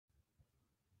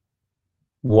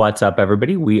What's up,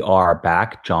 everybody? We are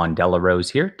back. John Delarose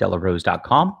here,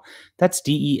 delarose.com. That's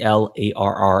DELARROZ.com,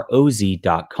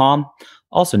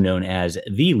 also known as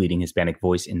the leading Hispanic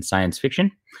voice in science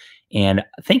fiction. And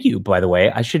thank you, by the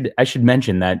way. I should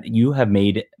mention that you have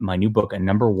made my new book a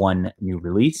 #1 new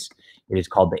release. It is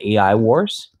called The AI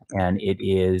Wars, and it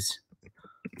is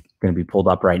going to be pulled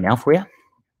up right now for you.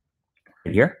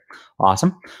 Right here.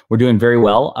 Awesome. We're doing very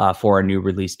well for our new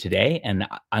release today. And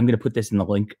I'm going to put this in the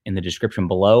link in the description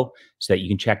below so that you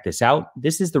can check this out.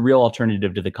 This is the real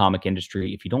alternative to the comic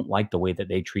industry. If you don't like the way that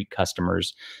they treat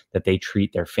customers, that they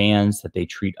treat their fans, that they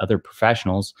treat other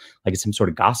professionals like it's some sort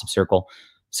of gossip circle,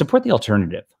 support the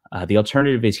alternative. The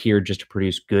alternative is here just to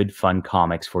produce good, fun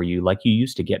comics for you like you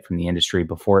used to get from the industry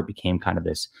before it became kind of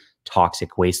this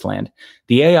toxic wasteland.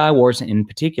 The AI Wars in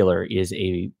particular is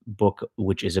a book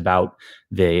which is about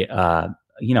the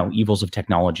evils of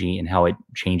technology and how it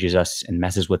changes us and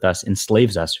messes with us,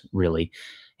 enslaves us really.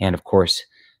 And of course,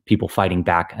 people fighting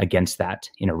back against that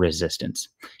in a resistance.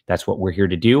 That's what we're here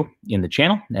to do in the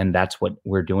channel, and that's what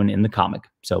we're doing in the comic.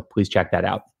 So please check that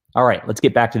out. All right, let's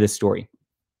get back to this story.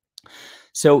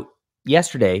 So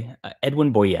yesterday,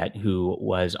 Edwin Boyette, who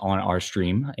was on our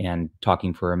stream and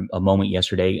talking for a moment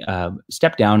yesterday,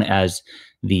 stepped down as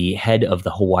the head of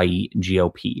the Hawaii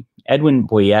GOP. Edwin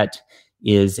Boyette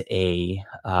is a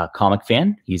comic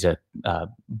fan. He's a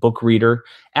book reader,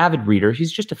 avid reader.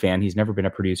 He's just a fan. He's never been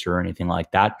a producer or anything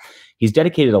like that. He's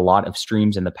dedicated a lot of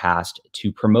streams in the past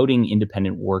to promoting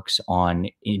independent works on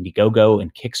Indiegogo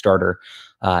and Kickstarter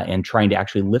and trying to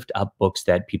actually lift up books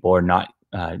that people are not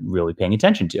really paying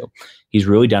attention to. He's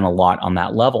really done a lot on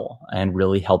that level and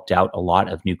really helped out a lot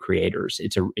of new creators.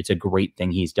 It's a great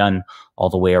thing he's done all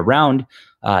the way around.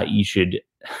 You should,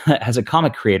 as a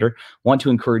comic creator, want to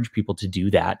encourage people to do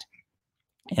that.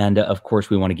 And of course,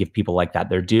 we want to give people like that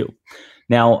their due.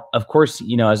 Now, of course,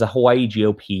 as a Hawaii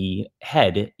GOP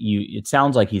head, it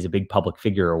sounds like he's a big public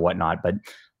figure or whatnot, but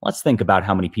let's think about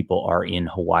how many people are in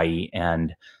Hawaii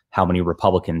and how many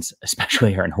Republicans,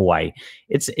 especially, are in Hawaii.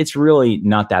 It's really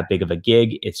not that big of a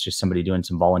gig. It's just somebody doing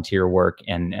some volunteer work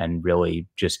and really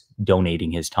just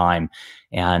donating his time.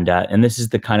 And this is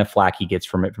the kind of flack he gets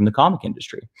from the comic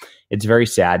industry. It's very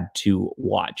sad to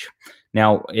watch.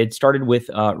 Now, it started with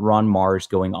Ron Mars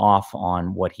going off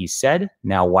on what he said.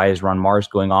 Now, why is Ron Mars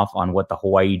going off on what the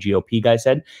Hawaii GOP guy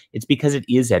said? It's because it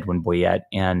is Edwin Boyette,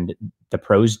 and the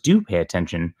pros do pay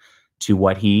attention to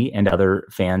what he and other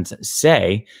fans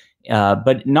say,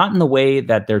 but not in the way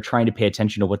that they're trying to pay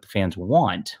attention to what the fans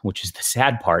want, which is the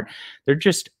sad part. They're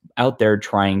just out there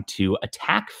trying to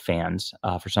attack fans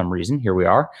for some reason. Here we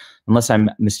are. Unless I'm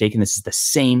mistaken, this is the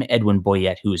same Edwin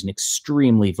Boyette who is an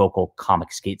extremely vocal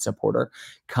Comicsgate supporter.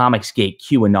 Comicsgate,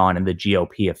 QAnon, and the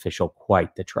GOP official,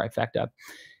 quite the trifecta.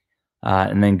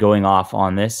 And then going off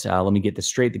on this, let me get this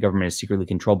straight. The government is secretly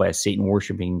controlled by a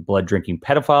Satan-worshipping, blood-drinking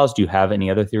pedophiles. Do you have any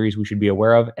other theories we should be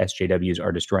aware of? SJWs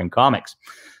are destroying comics.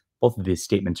 Both of these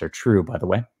statements are true, by the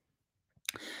way.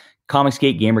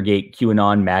 Comicsgate, Gamergate,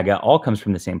 QAnon, MAGA, all comes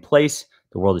from the same place.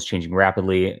 The world is changing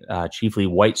rapidly, chiefly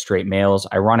white straight males.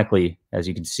 Ironically, as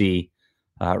you can see,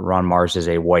 Ron Mars is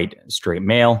a white straight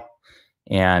male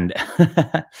and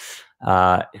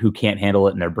who can't handle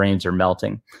it and their brains are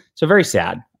melting. So very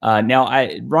sad. Now,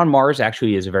 Ron Mars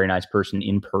actually is a very nice person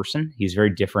in person. He's very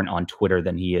different on Twitter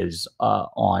than he is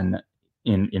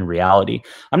in reality.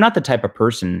 I'm not the type of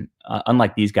person,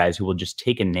 unlike these guys, who will just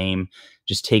take a name,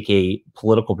 just take a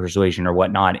political persuasion or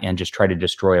whatnot, and just try to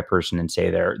destroy a person and say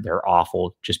they're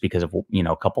awful just because of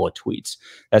a couple of tweets.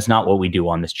 That's not what we do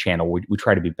on this channel. We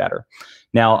try to be better.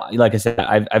 Now, like I said,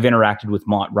 I've interacted with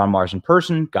Ron Mars in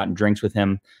person, gotten drinks with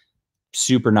him.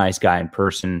 Super nice guy in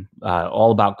person,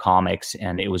 all about comics,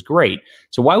 and it was great.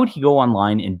 So why would he go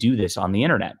online and do this on the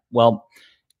internet? Well,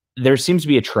 there seems to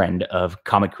be a trend of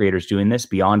comic creators doing this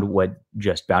beyond what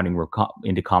just Bounding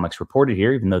into Comics reported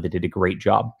here, even though they did a great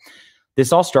job.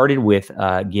 This all started with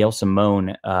Gail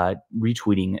Simone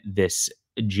retweeting this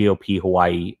GOP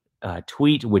Hawaii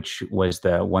tweet, which was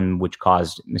the one which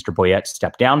caused Mr. Boyette to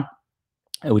step down,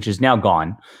 which is now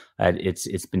gone.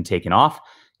 It's been taken off.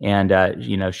 And,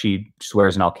 she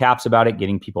swears in all caps about it,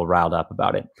 getting people riled up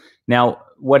about it. Now,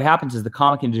 what happens is the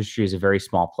comic industry is a very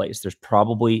small place. There's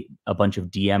probably a bunch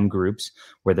of DM groups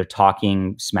where they're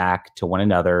talking smack to one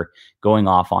another, going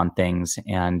off on things,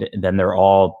 and then they're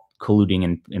all colluding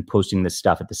and posting this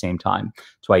stuff at the same time.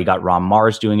 That's why you got Ron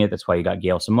Mars doing it. That's why you got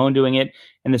Gail Simone doing it.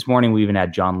 And this morning we even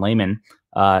had John Layman,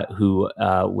 who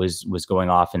was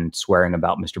going off and swearing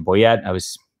about Mr. Boyette. I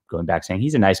was going back saying,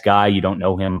 he's a nice guy. You don't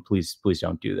know him. Please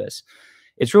don't do this.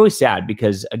 it's really sad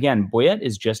because, again, Boyette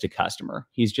is just a customer.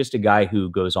 He's just a guy who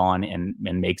goes on and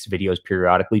makes videos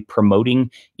periodically promoting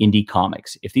indie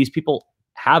comics. If these people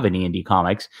have any indie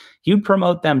comics, he would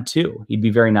promote them too. He'd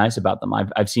be very nice about them.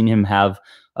 I've seen him have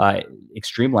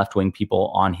extreme left-wing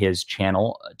people on his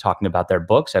channel talking about their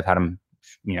books. I've had him,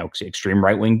 extreme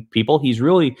right-wing people. He's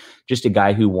really just a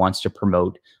guy who wants to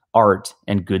promote art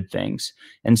and good things.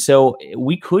 And so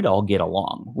we could all get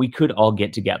along. We could all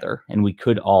get together and we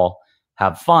could all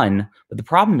have fun. But the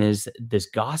problem is this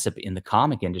gossip in the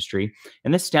comic industry.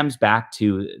 And this stems back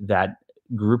to that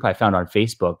group I found on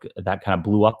Facebook that kind of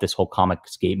blew up this whole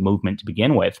Comicsgate movement to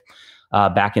begin with,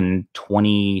 back in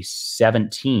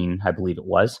 2017, I believe it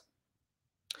was,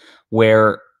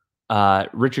 where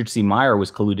Richard C. Meyer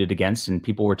was colluded against, and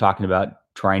people were talking about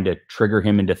trying to trigger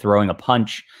him into throwing a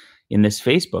punch in this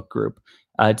Facebook group.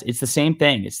 It's the same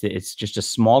thing. It's just a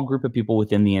small group of people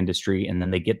within the industry, and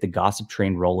then they get the gossip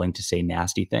train rolling to say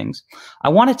nasty things. I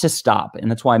want it to stop,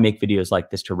 and that's why I make videos like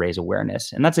this, to raise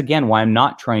awareness. And that's, again, why I'm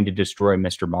not trying to destroy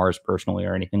Mr. Mars personally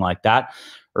or anything like that,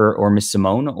 or Miss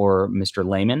Simone or Mr.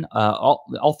 Lehman.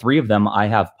 All three of them I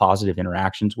have positive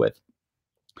interactions with.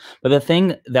 But the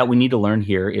thing that we need to learn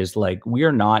here is, like, we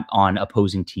are not on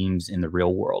opposing teams in the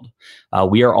real world.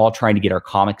 We are all trying to get our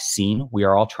comics seen. We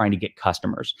are all trying to get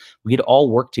customers. We could all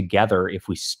work together if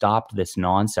we stopped this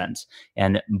nonsense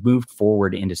and moved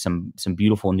forward into some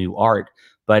beautiful new art.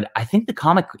 But I think the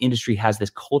comic industry has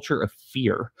this culture of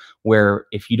fear where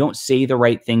if you don't say the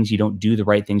right things, you don't do the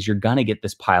right things, you're going to get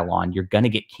this pile on, you're going to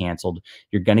get canceled,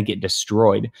 you're going to get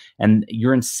destroyed. And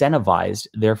you're incentivized,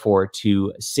 therefore,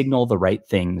 to signal the right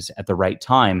things at the right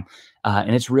time.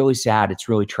 And it's really sad. It's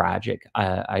really tragic.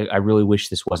 I really wish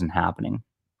this wasn't happening.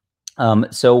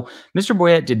 So Mr.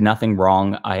 Boyette did nothing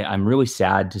wrong. I'm really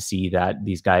sad to see that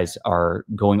these guys are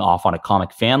going off on a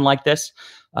comic fan like this.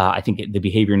 I think the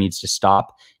behavior needs to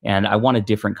stop, and I want a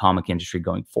different comic industry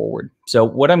going forward. So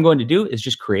what I'm going to do is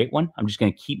just create one. I'm just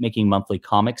going to keep making monthly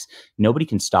comics. Nobody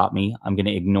can stop me. I'm going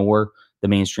to ignore the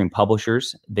mainstream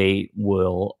publishers. They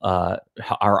will are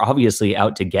obviously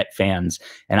out to get fans,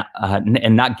 and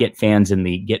not get fans in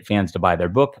the get fans to buy their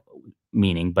book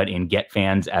meaning, but in get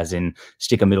fans as in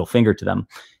stick a middle finger to them.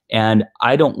 And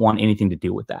I don't want anything to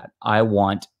do with that. I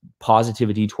want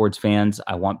positivity towards fans.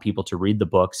 I want people to read the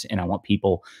books, and I want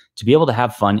people to be able to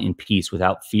have fun in peace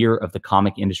without fear of the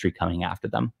comic industry coming after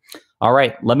them. All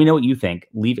right, let me know what you think.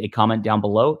 Leave a comment down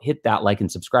below, hit that like and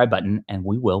subscribe button, and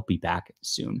we will be back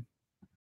soon.